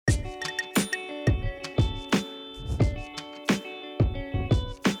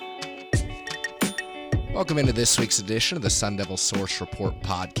Welcome into this week's edition of the Sun Devil Source Report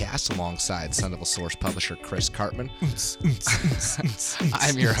podcast alongside Sun Devil Source publisher Chris Cartman.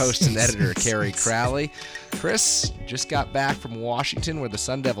 I'm your host and editor, Kerry Crowley. Chris just got back from Washington where the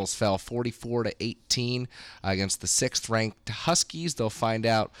Sun Devils fell 44-18 against the 6th-ranked Huskies. They'll find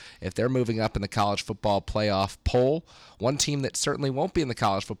out if they're moving up in the college football playoff poll. One team that certainly won't be in the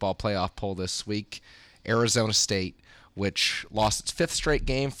college football playoff poll this week, Arizona State, which lost its 5th straight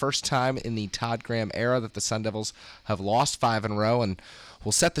game, first time in the Todd Graham era that the Sun Devils have lost 5 in a row, and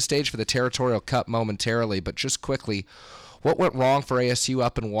we'll set the stage for the Territorial Cup momentarily, but just quickly, what went wrong for ASU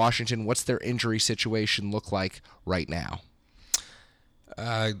up in Washington? What's their injury situation look like right now?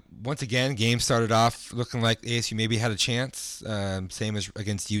 Once again, game started off looking like ASU maybe had a chance, same as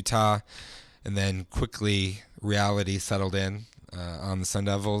against Utah, and then quickly reality settled in. On the Sun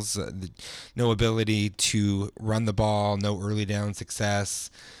Devils, no ability to run the ball, no early down success,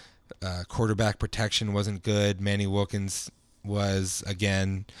 quarterback protection wasn't good. Manny Wilkins was,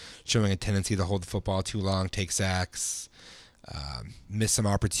 again, showing a tendency to hold the football too long, take sacks, miss some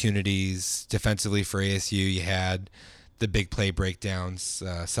opportunities. Defensively for ASU, you had the big play breakdowns,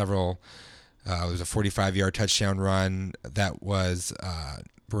 several. It was a 45-yard touchdown run that was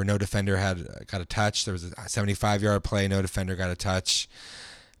where no defender got a touch. There was a 75-yard play, no defender got a touch.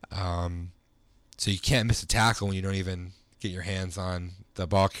 So you can't miss a tackle when you don't even get your hands on the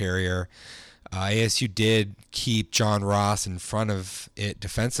ball carrier. ASU did keep John Ross in front of it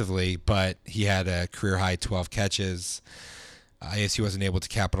defensively, but he had a career-high 12 catches. ASU wasn't able to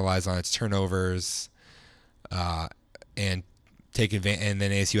capitalize on its turnovers and take advantage. And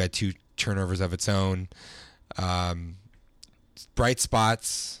then ASU had 2 turnovers of its own. Bright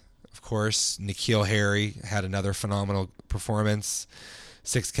spots, of course, N'Keal Harry had another phenomenal performance.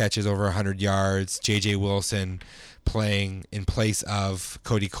 6 catches over 100 yards. J.J. Wilson playing in place of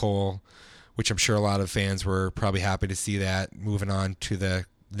Cody Cole, which I'm sure a lot of fans were probably happy to see that. Moving on to the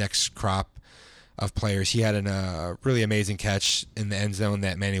next crop of players. He had a really amazing catch in the end zone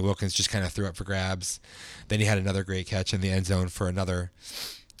that Manny Wilkins just kind of threw up for grabs. Then he had another great catch in the end zone for another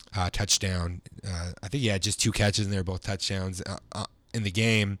touchdown. I think he had just 2 catches and they were both touchdowns in the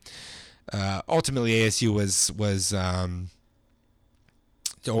game. Ultimately, ASU was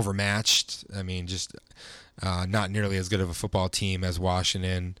overmatched. I mean, just not nearly as good of a football team as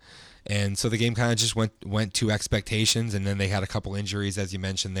Washington. And so the game kind of just went to expectations, and then they had a couple injuries, as you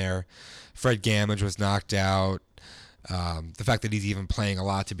mentioned there. Fred Gammage was knocked out. The fact that he's even playing a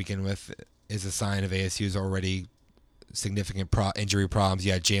lot to begin with is a sign of ASU's already significant injury problems.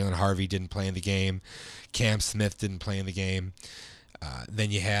 Yeah, Jalen Harvey didn't play in the game. Cam Smith didn't play in the game. Then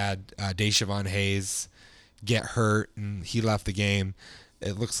you had Deshaun Hayes get hurt, and he left the game.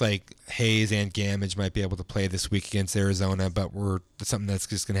 It looks like Hayes and Gammage might be able to play this week against Arizona, but it's something that's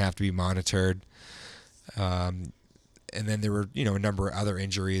just going to have to be monitored. And then there were, a number of other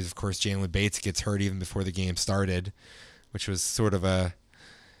injuries. Of course, Jalen Bates gets hurt even before the game started, which was sort of a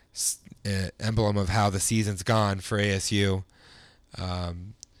emblem of how the season's gone for ASU.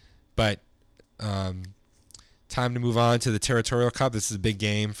 But time to move on to the Territorial Cup. This is a big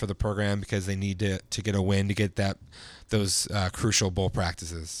game for the program because they need to get a win to get those crucial bowl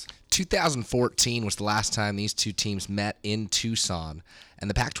practices. 2014 was the last time these two teams met in Tucson, and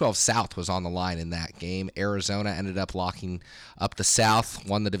the Pac-12 South was on the line in that game. Arizona ended up locking up the South,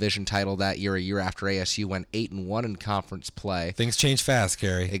 won the division title that year, a year after ASU went 8-1 in conference play. Things change fast,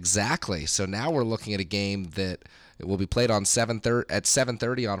 Kerry. Exactly. So now we're looking at a game that will be played on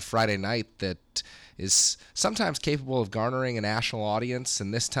 7:30 on Friday night that is sometimes capable of garnering a national audience,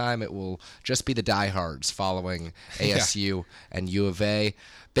 and this time it will just be the diehards following ASU and U of A.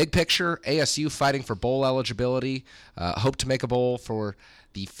 Big picture, ASU fighting for bowl eligibility, hope to make a bowl for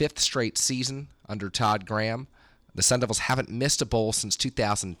the 5th straight season under Todd Graham. The Sun Devils haven't missed a bowl since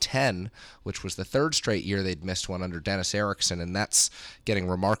 2010, which was the 3rd straight year they'd missed one under Dennis Erickson, and that's getting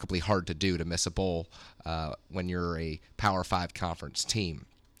remarkably hard to do, to miss a bowl when you're a Power 5 conference team.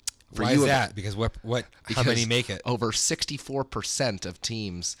 Why is that? Because how many make it? Over 64% of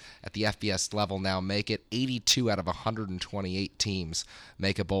teams at the FBS level now make it. 82 out of 128 teams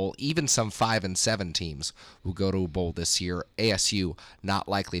make a bowl. Even some 5-7 teams will go to a bowl this year. ASU not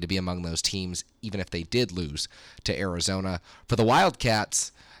likely to be among those teams, even if they did lose to Arizona. For the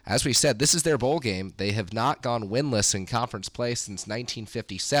Wildcats, as we said, this is their bowl game. They have not gone winless in conference play since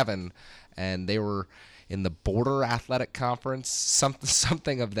 1957, and they were in the Border Athletic Conference,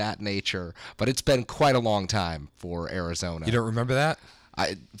 something of that nature. But it's been quite a long time for Arizona. You don't remember that?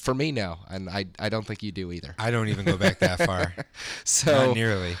 For me, no, and I don't think you do either. I don't even go back that far. So not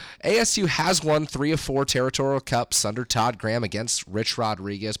nearly. ASU has won 3 of 4 territorial cups under Todd Graham against Rich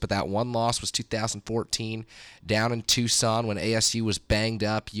Rodriguez, but that one loss was 2014 down in Tucson when ASU was banged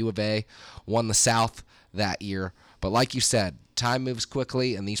up. U of A won the South that year. But like you said, time moves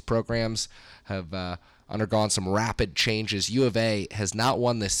quickly, and these programs have undergone some rapid changes. U of A has not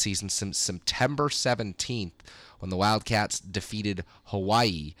won this season since September 17th when the Wildcats defeated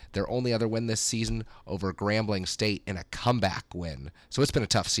Hawaii. Their only other win this season over Grambling State in a comeback win. So it's been a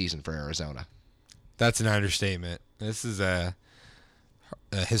tough season for Arizona. That's an understatement. This is a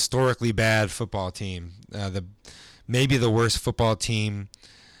historically bad football team. Maybe the worst football team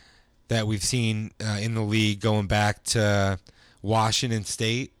that we've seen in the league going back to Washington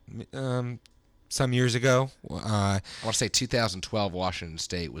State some years ago. I want to say 2012 Washington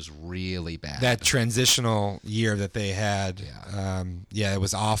State was really bad. That transitional year that they had, it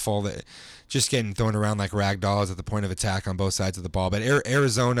was awful. That just getting thrown around like rag dolls at the point of attack on both sides of the ball. But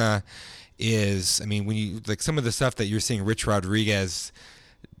Arizona is, I mean, when you like some of the stuff that you're seeing Rich Rodriguez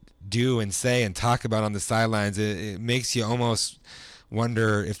do and say and talk about on the sidelines, it makes you almost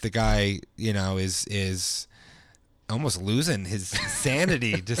wonder if the guy, is almost losing his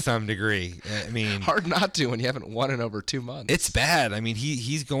sanity to some degree. I mean, hard not to when you haven't won in over 2 months. It's bad. I mean,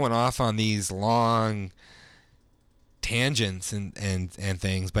 he's going off on these long tangents and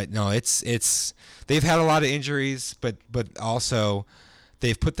things, but no, it's they've had a lot of injuries, but also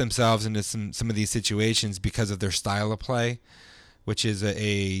they've put themselves into some of these situations because of their style of play, which is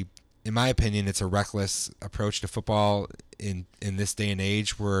in my opinion, it's a reckless approach to football in this day and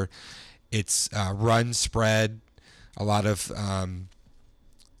age where it's run spread. A lot of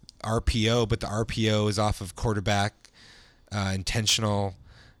RPO, but the RPO is off of quarterback intentional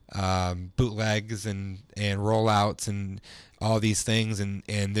bootlegs and rollouts and all these things, and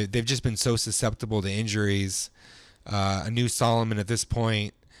they've just been so susceptible to injuries. A new Solomon at this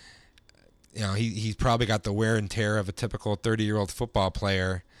point, he's probably got the wear and tear of a typical 30-year-old football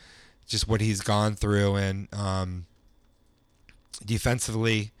player, just what he's gone through, and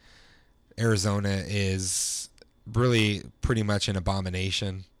defensively, Arizona is really pretty much an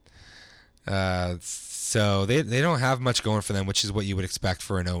abomination. So they don't have much going for them, which is what you would expect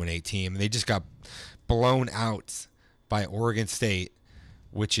for an 0-8 team. They just got blown out by Oregon State,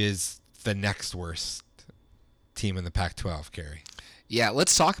 which is the next worst team in the Pac-12, Kerry. Yeah,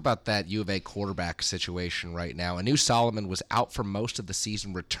 let's talk about that U of A quarterback situation right now. Anu Solomon was out for most of the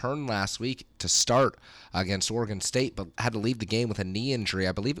season, returned last week to start against Oregon State, but had to leave the game with a knee injury.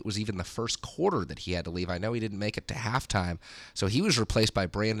 I believe it was even the first quarter that he had to leave. I know he didn't make it to halftime. So he was replaced by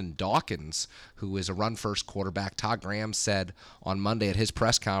Brandon Dawkins, who is a run-first quarterback. Todd Graham said on Monday at his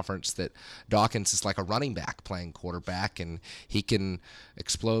press conference that Dawkins is like a running back playing quarterback, and he can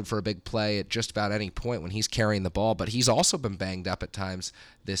explode for a big play at just about any point when he's carrying the ball. But he's also been banged up at times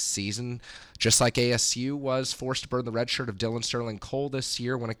this season, just like ASU was forced to burn the red shirt of Dylan Sterling Cole this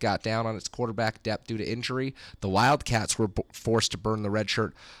year when it got down on its quarterback depth due to injury. The Wildcats were forced to burn the red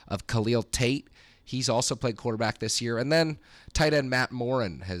shirt of Khalil Tate. He's also played quarterback this year. And then tight end Matt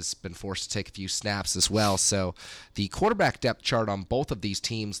Morin has been forced to take a few snaps as well. So the quarterback depth chart on both of these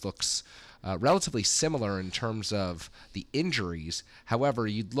teams looks relatively similar in terms of the injuries. However,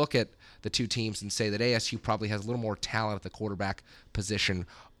 you'd look at the two teams and say that ASU probably has a little more talent at the quarterback position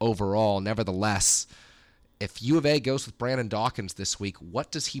overall. Nevertheless, if U of A goes with Brandon Dawkins this week,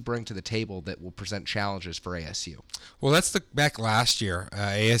 what does he bring to the table that will present challenges for ASU? Well, let's look back last year.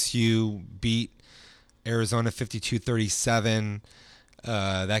 ASU beat Arizona 52-37.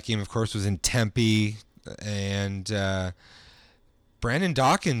 That game, of course, was in Tempe, and Brandon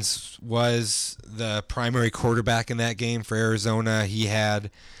Dawkins was the primary quarterback in that game for Arizona. He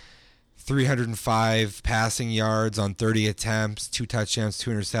had 305 passing yards on 30 attempts, 2 touchdowns, 2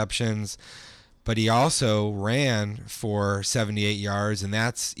 interceptions. But he also ran for 78 yards, and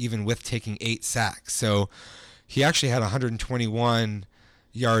that's even with taking 8 sacks. So he actually had 121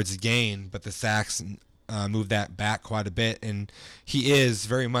 yards gained, but the sacks moved that back quite a bit. And he is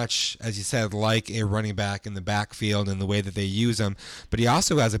very much, as you said, like a running back in the backfield in the way that they use him. But he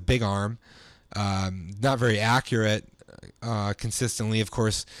also has a big arm, not very accurate consistently. Of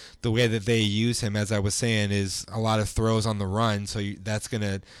course, the way that they use him, as I was saying, is a lot of throws on the run. So that's going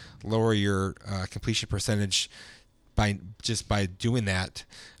to lower your completion percentage by doing that.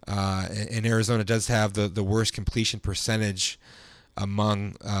 And Arizona does have the worst completion percentage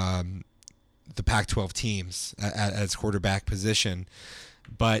among the Pac-12 teams at its quarterback position.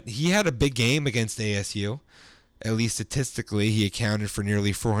 But he had a big game against ASU. at least statistically, he accounted for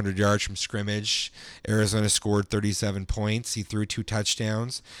nearly 400 yards from scrimmage. Arizona scored 37 points. He threw 2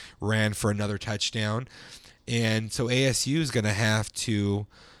 touchdowns, ran for another touchdown. And so ASU is going to have to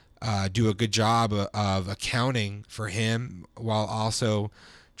do a good job of accounting for him while also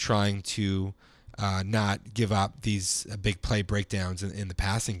trying to not give up these big play breakdowns in the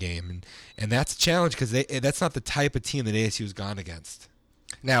passing game. And that's a challenge because that's not the type of team that ASU has gone against.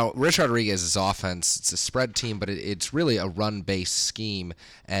 Now, Rich Rodriguez's offense, it's a spread team, but it's really a run-based scheme.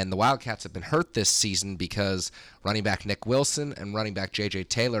 And the Wildcats have been hurt this season because running back Nick Wilson and running back J.J.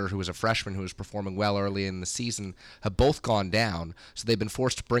 Taylor, who was a freshman who was performing well early in the season, have both gone down. So they've been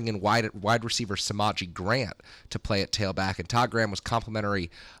forced to bring in wide receiver Samaji Grant to play at tailback. And Todd Graham was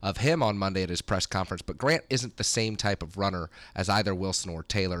complimentary of him on Monday at his press conference. But Grant isn't the same type of runner as either Wilson or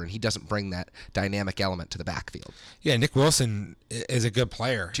Taylor, and he doesn't bring that dynamic element to the backfield. Yeah, Nick Wilson is a good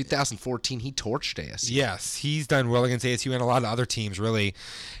player. 2014, he torched ASU. Yes, he's done well against ASU and a lot of other teams, really.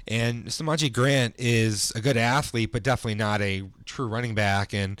 And Samaji Grant is a good athlete, but definitely not a true running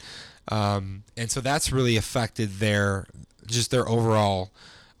back. And so that's really affected their overall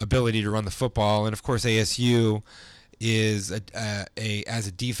ability to run the football. And of course, ASU is as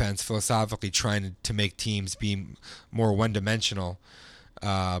a defense philosophically trying to make teams be more one-dimensional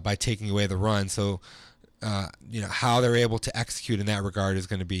by taking away the run. So how they're able to execute in that regard is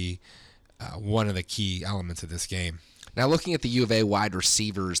going to be one of the key elements of this game. Now, looking at the U of A wide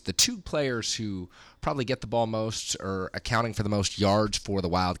receivers, the 2 players who probably get the ball most or accounting for the most yards for the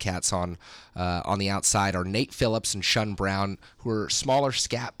Wildcats on the outside are Nate Phillips and Shun Brown, who are smaller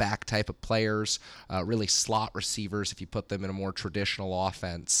scat back type of players, really slot receivers if you put them in a more traditional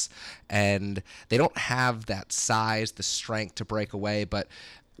offense. And they don't have that size, the strength to break away, but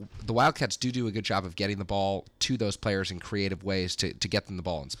the Wildcats do a good job of getting the ball to those players in creative ways to get them the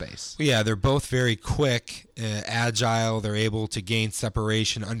ball in space. Yeah, they're both very quick, agile. They're able to gain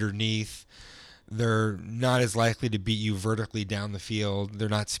separation underneath. They're not as likely to beat you vertically down the field. They're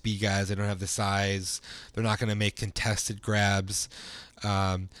not speed guys. They don't have the size. They're not going to make contested grabs.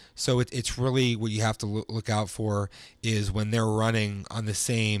 So it's really what you have to look out for is when they're running on the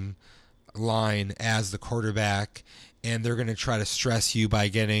same line as the quarterback, and they're going to try to stress you by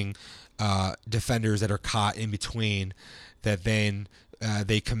getting defenders that are caught in between, that then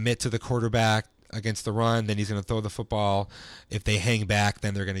they commit to the quarterback against the run, then he's going to throw the football. If they hang back,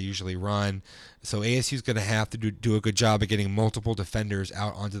 then they're going to usually run. So ASU is going to have to do a good job of getting multiple defenders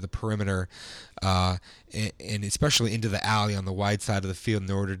out onto the perimeter and especially into the alley on the wide side of the field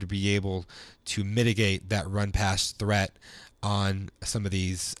in order to be able to mitigate that run-pass threat on some of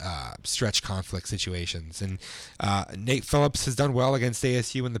these stretch conflict situations. And Nate Phillips has done well against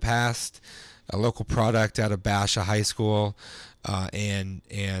ASU in the past, a local product out of Basha High School, and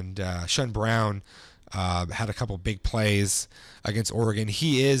Shun Brown had a couple big plays against Oregon.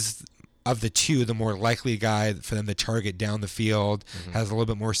 He is, of the 2, the more likely guy for them to target down the field, has a little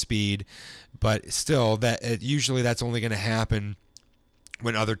bit more speed, but still, usually that's only going to happen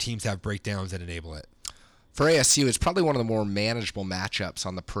when other teams have breakdowns that enable it. For ASU, it's probably one of the more manageable matchups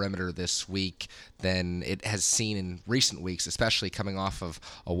on the perimeter this week than it has seen in recent weeks, especially coming off of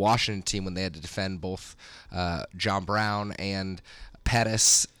a Washington team when they had to defend both John Brown and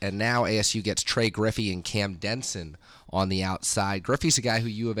Pettis, and now ASU gets Trey Griffey and Cam Denson on the outside. Griffey's a guy who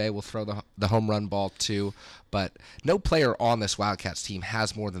U of A will throw the home run ball to, but no player on this Wildcats team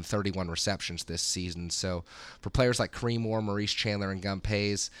has more than 31 receptions this season. So for players like Kareem Moore, Maurice Chandler, and Gun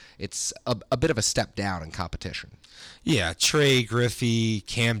Pays, it's a bit of a step down in competition. Yeah, Trey Griffey,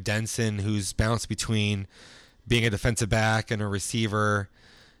 Cam Denson, who's bounced between being a defensive back and a receiver.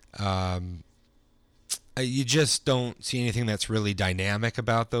 You just don't see anything that's really dynamic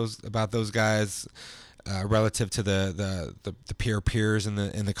about those guys relative to the peers in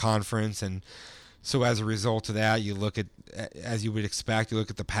the conference. And so as a result of that, you look at, as you would expect, you look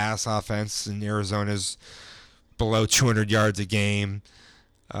at the pass offense, and Arizona's below 200 yards a game.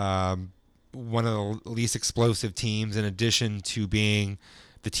 One of the least explosive teams, in addition to being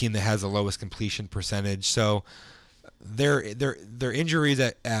the team that has the lowest completion percentage. So their injuries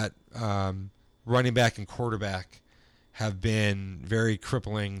at running back and quarterback have been very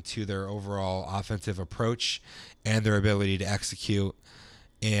crippling to their overall offensive approach and their ability to execute.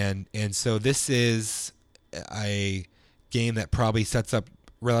 And so this is a game that probably sets up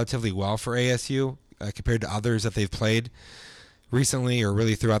relatively well for ASU compared to others that they've played recently or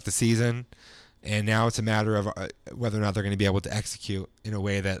really throughout the season. And now it's a matter of whether or not they're going to be able to execute in a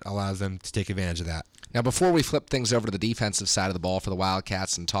way that allows them to take advantage of that. Now, before we flip things over to the defensive side of the ball for the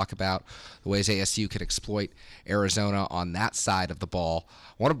Wildcats and talk about the ways ASU could exploit Arizona on that side of the ball,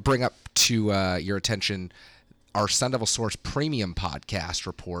 I want to bring up to your attention our Sun Devil Source Premium podcast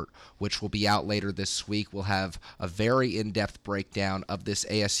report, which will be out later this week, will have a very in-depth breakdown of this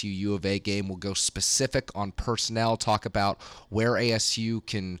ASU U of A game. We'll go specific on personnel, talk about where ASU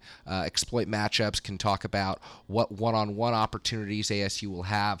can exploit matchups, can talk about what one-on-one opportunities ASU will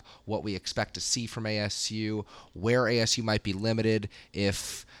have, what we expect to see from ASU, where ASU might be limited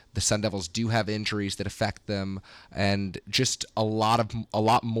if the Sun Devils do have injuries that affect them, and just a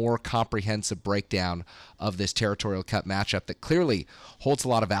lot more comprehensive breakdown of this Territorial Cup matchup that clearly holds a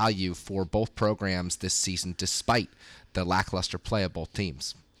lot of value for both programs this season, despite the lackluster play of both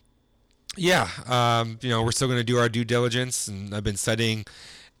teams. Yeah, we're still going to do our due diligence, and I've been studying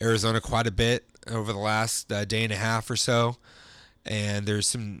Arizona quite a bit over the last day and a half or so, and there's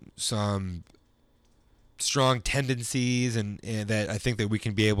some strong tendencies and that I think that we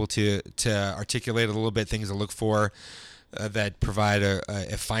can be able to articulate a little bit, things to look for that provide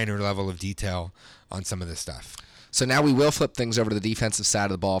a finer level of detail on some of this stuff. So now we will flip things over to the defensive side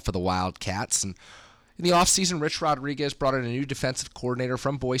of the ball for the Wildcats. And in the offseason, Rich Rodriguez brought in a new defensive coordinator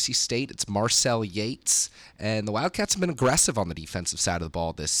from Boise State. It's Marcel Yates. And the Wildcats have been aggressive on the defensive side of the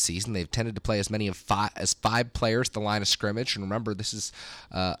ball this season. They've tended to play as many as five players at the line of scrimmage. And remember, this is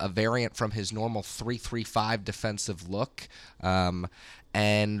a variant from his normal 3-3-5 defensive look.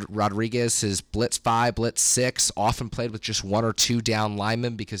 And Rodriguez is blitz 5, blitz 6, often played with just one or two down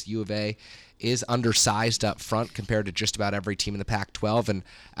linemen because U of A is undersized up front compared to just about every team in the Pac-12. And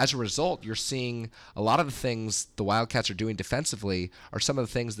as a result, you're seeing a lot of the things the Wildcats are doing defensively are some of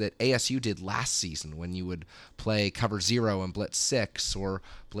the things that ASU did last season when you would play cover 0 and blitz 6 or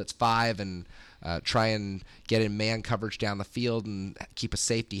blitz 5 and try and get in man coverage down the field and keep a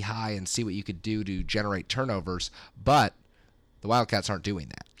safety high and see what you could do to generate turnovers. But the Wildcats aren't doing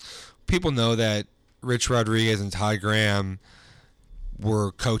that. People know that Rich Rodriguez and Ty Graham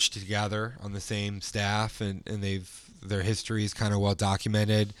were coached together on the same staff, and their history is kind of well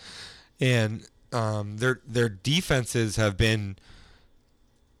documented, and their defenses have been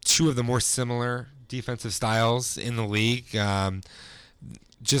two of the more similar defensive styles in the league.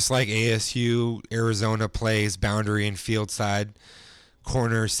 Just like ASU, Arizona plays boundary and field side,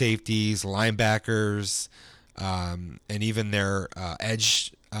 corner safeties, linebackers, and even their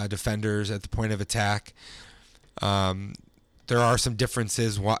edge defenders at the point of attack. There are some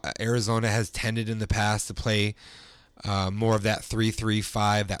differences. Arizona has tended in the past to play more of that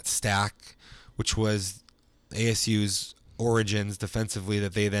 3-3-5, that stack, which was ASU's origins defensively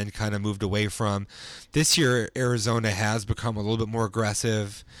that they then kind of moved away from. This year, Arizona has become a little bit more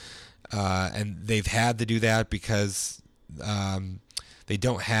aggressive, and they've had to do that because they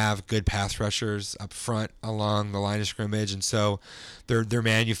don't have good pass rushers up front along the line of scrimmage, and so they're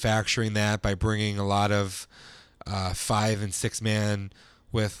manufacturing that by bringing a lot of 5 and 6 man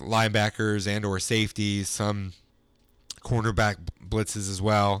with linebackers and or safeties, some cornerback blitzes as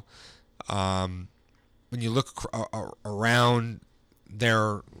well. When you look around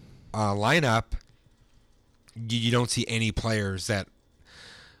their lineup, you don't see any players that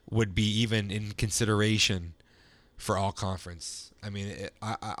would be even in consideration for all conference. I mean,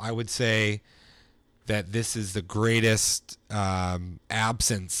 I would say that this is the greatest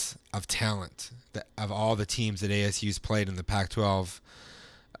absence of talent of all the teams that ASU's played in the Pac-12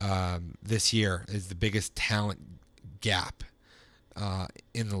 this year. Is the biggest talent gap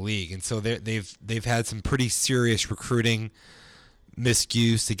in the league, and so they've had some pretty serious recruiting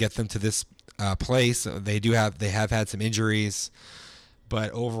miscues to get them to this place. They have had some injuries, but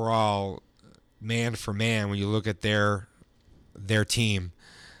overall, man for man, when you look at their team,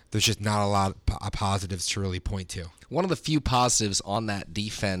 there's just not a lot of positives to really point to. One of the few positives on that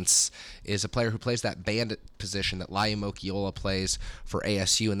defense is a player who plays that bandit position that Laia Mokiola plays for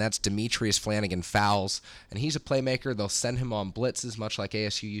ASU, and that's Demetrius Flanagan Fowles. And he's a playmaker. They'll send him on blitzes, much like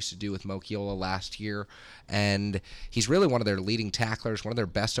ASU used to do with Mokiola last year. And he's really one of their leading tacklers, one of their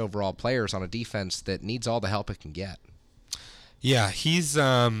best overall players on a defense that needs all the help it can get. Yeah, he's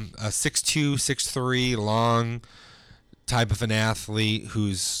a 6'2", 6'3", long type of an athlete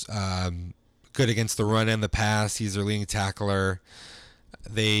who's good against the run and the pass. He's their leading tackler.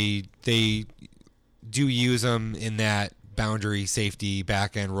 They do use him in that boundary safety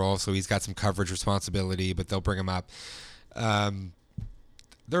back end role, so he's got some coverage responsibility, but they'll bring him up.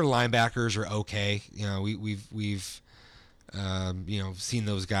 Their linebackers are okay. You know, we've seen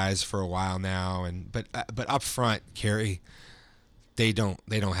those guys for a while now, but up front, Kerry, they don't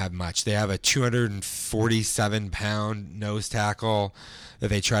have much. They have a 247-pound nose tackle that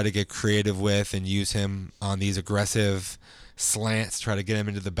they try to get creative with and use him on these aggressive slants, try to get him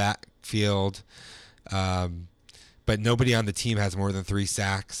into the backfield. But nobody on the team has more than 3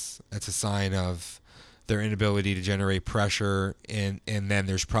 sacks. That's a sign of their inability to generate pressure, and then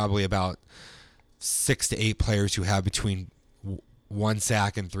there's probably about 6 to 8 players who have between 1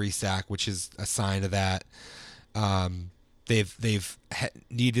 sack and 3 sack, which is a sign of that. They've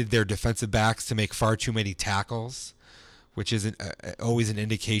needed their defensive backs to make far too many tackles, which is always an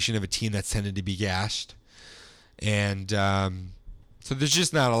indication of a team that's tended to be gashed. And so there's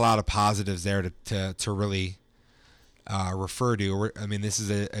just not a lot of positives there to really refer to. I mean, this is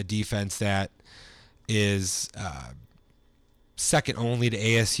a defense that is second only to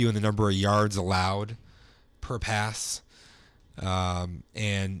ASU in the number of yards allowed per pass.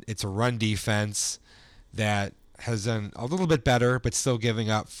 And it's a run defense that has done a little bit better, but still giving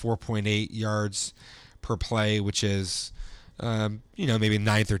up 4.8 yards per play, which is, maybe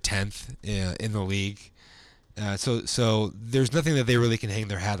 9th or 10th in the league. So there's nothing that they really can hang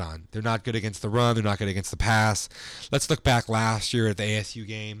their hat on. They're not good against the run. They're not good against the pass. Let's look back last year at the ASU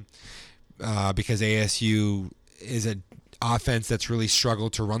game, because ASU is an offense that's really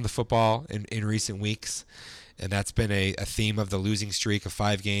struggled to run the football in recent weeks. And that's been a theme of the losing streak of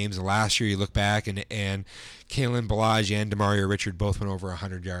 5 games. Last year, you look back, and Kalen Ballage and Demario Richard both went over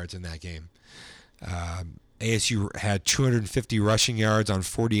 100 yards in that game. ASU had 250 rushing yards on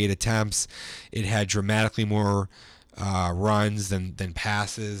 48 attempts. It had dramatically more runs than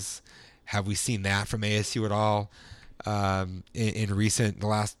passes. Have we seen that from ASU at all in the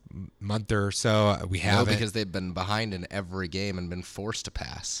last month or so? We haven't. No, because they've been behind in every game and been forced to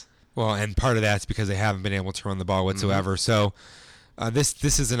pass. Well, and part of that's because they haven't been able to run the ball whatsoever. Mm-hmm. So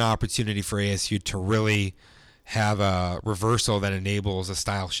this is an opportunity for ASU to really have a reversal that enables a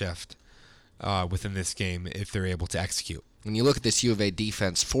style shift within this game if they're able to execute. When you look at this U of A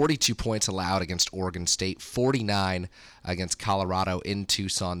defense, 42 points allowed against Oregon State, 49 against Colorado in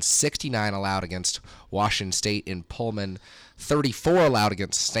Tucson, 69 allowed against Washington State in Pullman, 34 allowed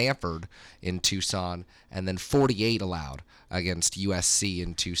against Stanford in Tucson, and then 48 allowed against USC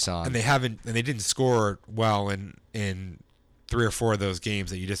in Tucson. And they didn't score well in 3 or 4 of those games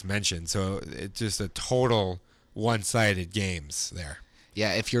that you just mentioned. So it's just a total one-sided games there.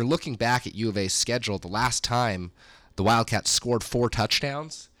 Yeah, if you're looking back at U of A's schedule, the last time the Wildcats scored 4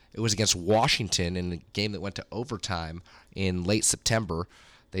 touchdowns, it was against Washington in a game that went to overtime in late September.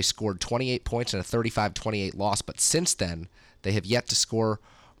 They scored 28 points in a 35-28 loss, but since then, they have yet to score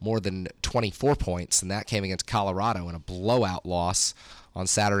more than 24 points, and that came against Colorado in a blowout loss on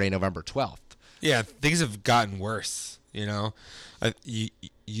Saturday, November 12th. Yeah, things have gotten worse, You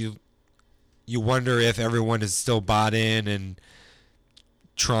wonder if everyone is still bought in and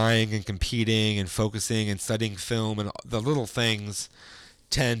trying and competing and focusing and studying film, and the little things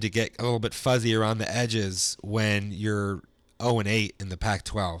tend to get a little bit fuzzy around the edges when you're 0-8 in the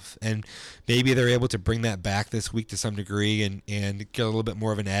Pac-12, and maybe they're able to bring that back this week to some degree and get a little bit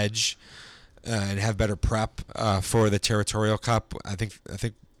more of an edge and have better prep for the Territorial Cup. I think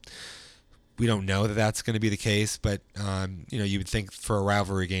we don't know that that's going to be the case, but you would think for a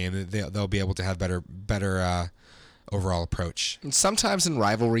rivalry game they'll be able to have better overall approach. And sometimes in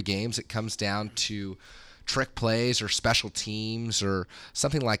rivalry games it comes down to trick plays or special teams or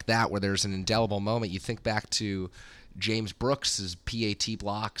something like that where there's an indelible moment. You think back to James Brooks' PAT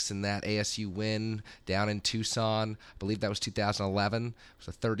blocks in that ASU win down in Tucson. I believe that was 2011. It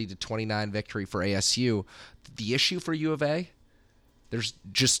was a 30-29 victory for ASU. The issue for U of A, there's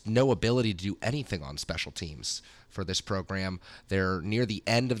just no ability to do anything on special teams for this program. They're near the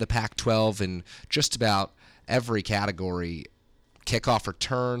end of the Pac-12 in just about every category: kickoff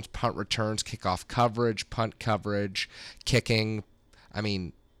returns, punt returns, kickoff coverage, punt coverage, kicking. I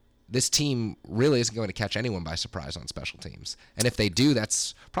mean, this team really isn't going to catch anyone by surprise on special teams. And if they do,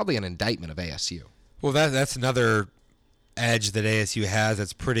 that's probably an indictment of ASU. Well, that's another edge that ASU has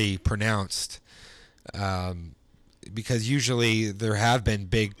that's pretty pronounced. Because usually there have been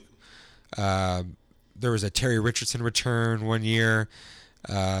big there was a Terry Richardson return one year.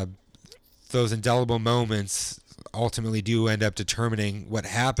 Those indelible moments ultimately do end up determining what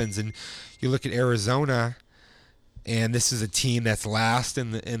happens. And you look at Arizona, and this is a team that's last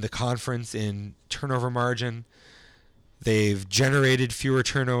in the conference in turnover margin. They've generated fewer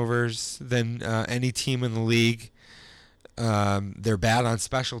turnovers than any team in the league. They're bad on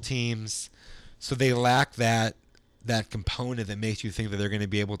special teams, so they lack that component that makes you think that they're going to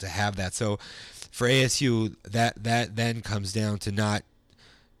be able to have that. So for ASU, that then comes down to not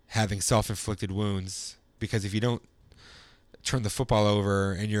having self-inflicted wounds, because if you don't turn the football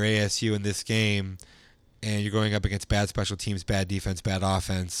over and you're ASU in this game and you're going up against bad special teams, bad defense, bad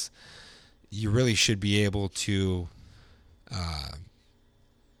offense, you really should be able to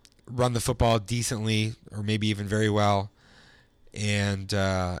run the football decently or maybe even very well, and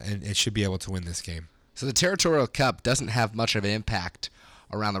it should be able to win this game. So the Territorial Cup doesn't have much of an impact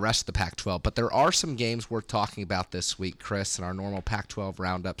around the rest of the Pac-12, but there are some games worth talking about this week, Chris, in our normal Pac-12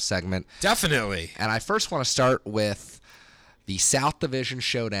 roundup segment. Definitely. And I first want to start with the South Division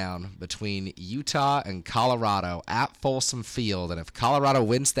showdown between Utah and Colorado at Folsom Field. And if Colorado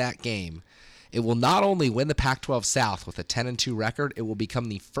wins that game, it will not only win the Pac-12 South with a 10-2 record, it will become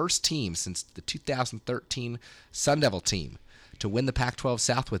the first team since the 2013 Sun Devil team to win the Pac-12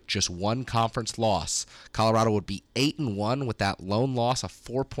 South with just one conference loss. Colorado would be 8-1 with that lone loss, a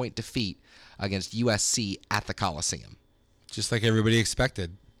 4-point defeat against USC at the Coliseum. Just like everybody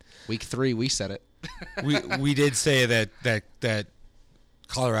expected. Week 3, we said it. we did say that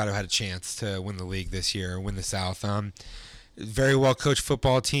Colorado had a chance to win the league this year, win the South. Very well coached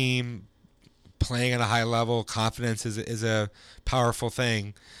football team, playing at a high level. Confidence is a powerful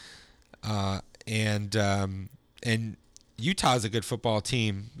thing, and Utah's a good football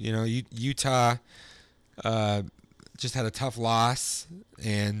team. You know, Utah just had a tough loss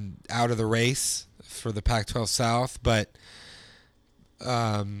and out of the race for the Pac-12 South. But,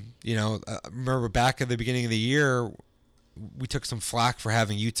 remember back at the beginning of the year, we took some flack for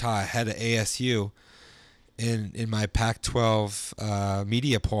having Utah ahead of ASU in my Pac-12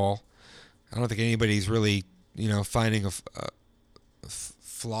 media poll. I don't think anybody's really, finding a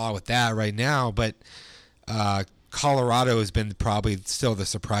flaw with that right now. But Colorado has been probably still the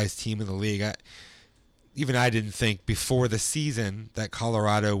surprise team in the league. I didn't think before the season that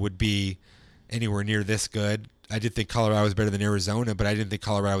Colorado would be anywhere near this good. I did think Colorado was better than Arizona, but I didn't think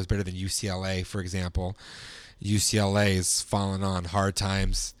Colorado was better than UCLA, for example. UCLA has fallen on hard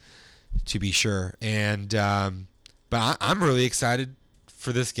times, to be sure. And but I'm really excited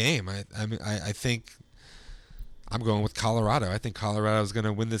for this game. I think I'm going with Colorado. I think Colorado's going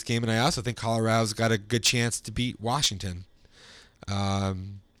to win this game, and I also think Colorado's got a good chance to beat Washington.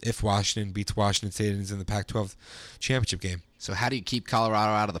 If Washington beats Washington State and is in the Pac-12 championship game. So how do you keep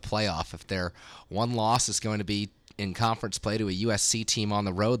Colorado out of the playoff if their one loss is going to be in conference play to a USC team on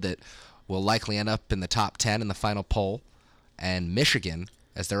the road that will likely end up in the top 10 in the final poll, and Michigan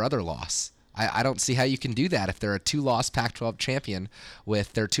as their other loss? I don't see how you can do that if they're a 2-loss Pac-12 champion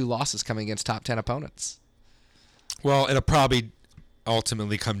with their 2 losses coming against top 10 opponents. Well, it'll probably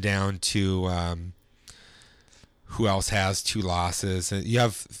ultimately come down to who else has 2 losses. You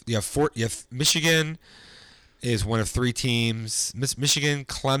have Michigan is one of 3 teams. Michigan,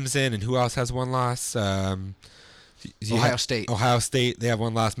 Clemson, and who else has 1 loss? Ohio State. Ohio State, they have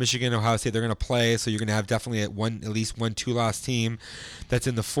 1 loss. Michigan, Ohio State, they're going to play, so you're going to have definitely at least one 2-loss team that's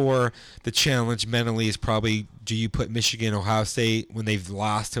in the 4. The challenge mentally is probably, do you put Michigan, Ohio State when they've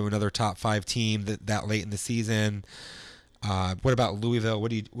lost to another top 5 team that late in the season? What about Louisville? What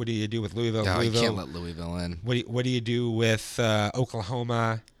do you do with Louisville? No, Louisville, you can't let Louisville in. What do you do with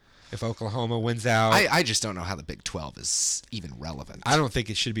Oklahoma? If Oklahoma wins out, I just don't know how the Big 12 is even relevant. I don't think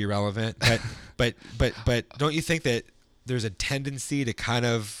it should be relevant, but don't you think that there's a tendency to kind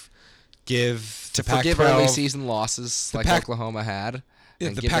of forgive early season losses like Oklahoma had,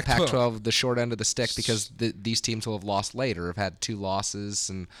 and give the Pac-12 the short end of the stick because these teams will have lost later, have had 2 losses,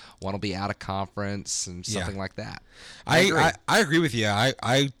 and one will be out of conference and something like that. I agree with you.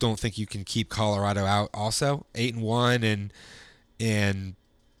 I don't think you can keep Colorado out. Also, 8-1 and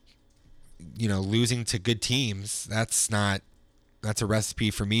losing to good teams, that's a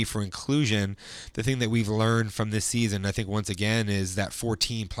recipe for me for inclusion. The thing that we've learned from this season, I think once again, is that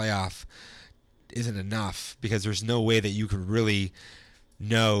 14 playoff isn't enough because there's no way that you can really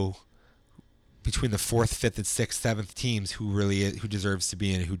know between the 4th, 5th, and 6th, 7th teams who deserves to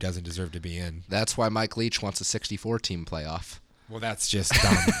be in and who doesn't deserve to be in. That's why Mike Leach wants a 64-team playoff. Well, that's just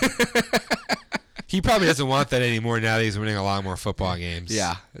dumb. He probably doesn't want that anymore now that he's winning a lot more football games.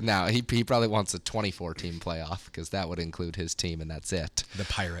 Yeah. Now, he probably wants a 24-team playoff because that would include his team, and that's it. The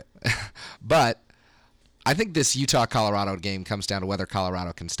Pirate. But I think this Utah-Colorado game comes down to whether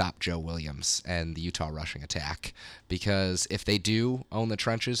Colorado can stop Joe Williams and the Utah rushing attack. Because if they do own the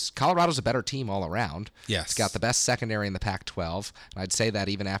trenches, Colorado's a better team all around. Yes. It's got the best secondary in the Pac-12. And I'd say that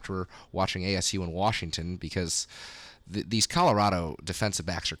even after watching ASU and Washington because these Colorado defensive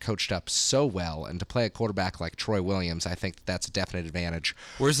backs are coached up so well, and to play a quarterback like Troy Williams, I think that's a definite advantage.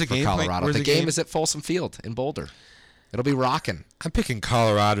 Where's the for game? Colorado? The game is at Folsom Field in Boulder. It'll be rocking. I'm picking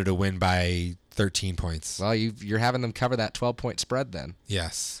Colorado to win by 13 points. Well, you're having them cover that 12-point spread then.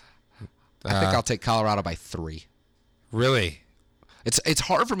 Yes. I think I'll take Colorado by 3. Really? It's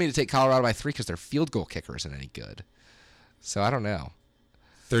hard for me to take Colorado by 3 because their field goal kicker isn't any good. So I don't know.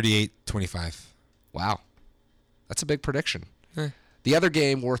 38-25. Wow. That's a big prediction. The other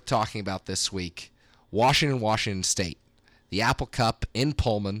game worth talking about this week, Washington State. The Apple Cup in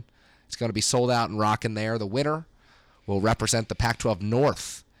Pullman. It's going to be sold out and rocking there. The winner will represent the Pac-12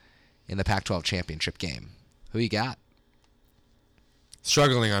 North in the Pac-12 championship game. Who you got?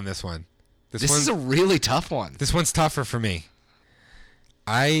 Struggling on this one. This is a really tough one. This one's tougher for me.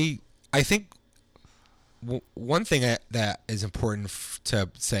 I think one thing that is important to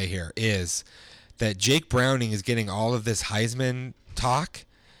say here is that Jake Browning is getting all of this Heisman talk,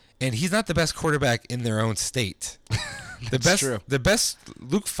 and he's not the best quarterback in their own state. True. The best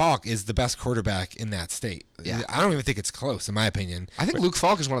Luke Falk is the best quarterback in that state. Yeah. I don't even think it's close, in my opinion. I think Luke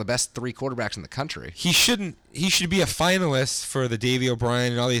Falk is one of the best 3 quarterbacks in the country. He should be a finalist for the Davey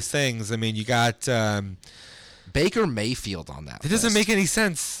O'Brien and all these things. I mean, you got Baker Mayfield on that. It doesn't make any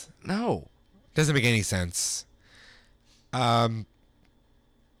sense. No. Doesn't make any sense. Man,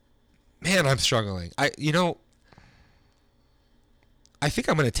 I'm struggling. I think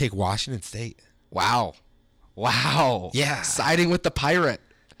I'm going to take Washington State. Wow. Yeah. Siding with the Pirate.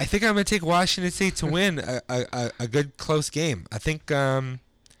 I think I'm going to take Washington State to win a good close game. I think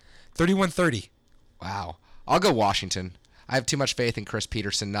 31-30. Wow. I'll go Washington. I have too much faith in Chris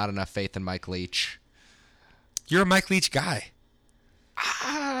Peterson, not enough faith in Mike Leach. You're a Mike Leach guy.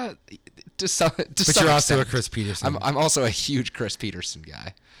 But you're also a Chris Peterson. I'm also a huge Chris Peterson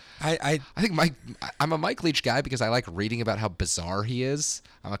guy. I think I'm a Mike Leach guy because I like reading about how bizarre he is.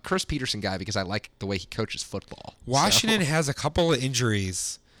 I'm a Chris Peterson guy because I like the way he coaches football. Washington has a couple of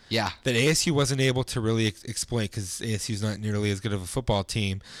injuries. Yeah. That ASU wasn't able to really exploit because ASU's not nearly as good of a football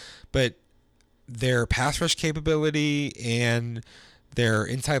team, but their pass rush capability and their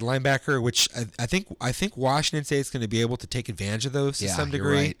inside linebacker, which I think Washington State's going to be able to take advantage of those to some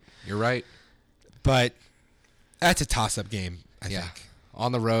degree. You're right. But that's a toss-up game, I think.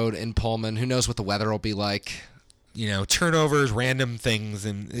 On the road in Pullman. Who knows what the weather will be like? Turnovers, random things,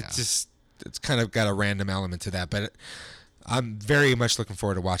 and it's kind of got a random element to that. But I'm very much looking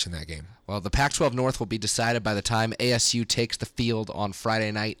forward to watching that game. Well, the Pac-12 North will be decided by the time ASU takes the field on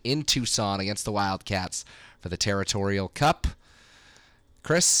Friday night in Tucson against the Wildcats for the Territorial Cup.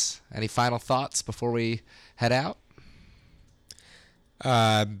 Chris, any final thoughts before we head out?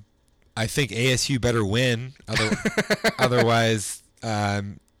 I think ASU better win. Otherwise,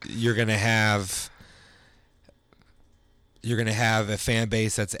 you're gonna have a fan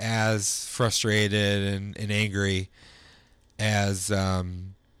base that's as frustrated and angry as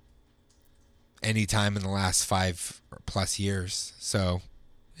any time in the last 5+ years. So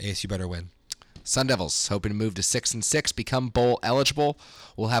ASU better win. Sun Devils hoping to move to 6-6, become bowl eligible.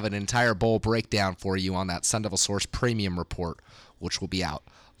 We'll have an entire bowl breakdown for you on that Sun Devil Source Premium Report, which will be out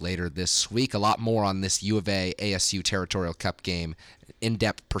later this week. A lot more on this U of A ASU Territorial Cup game,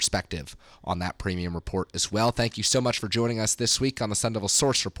 in-depth perspective on that Premium Report as well. Thank you so much for joining us this week on the Sun Devil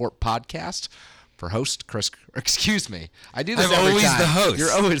Source Report podcast. For host Chris, excuse me, I do this I'm every always time. the host.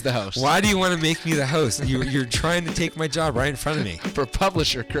 You're always the host. Why do you want to make me the host? You're trying to take my job right in front of me. For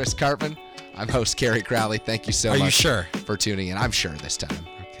publisher Chris Cartman, I'm host Kerry Crowley. Thank you so much. Are you sure? For tuning in. I'm sure this time.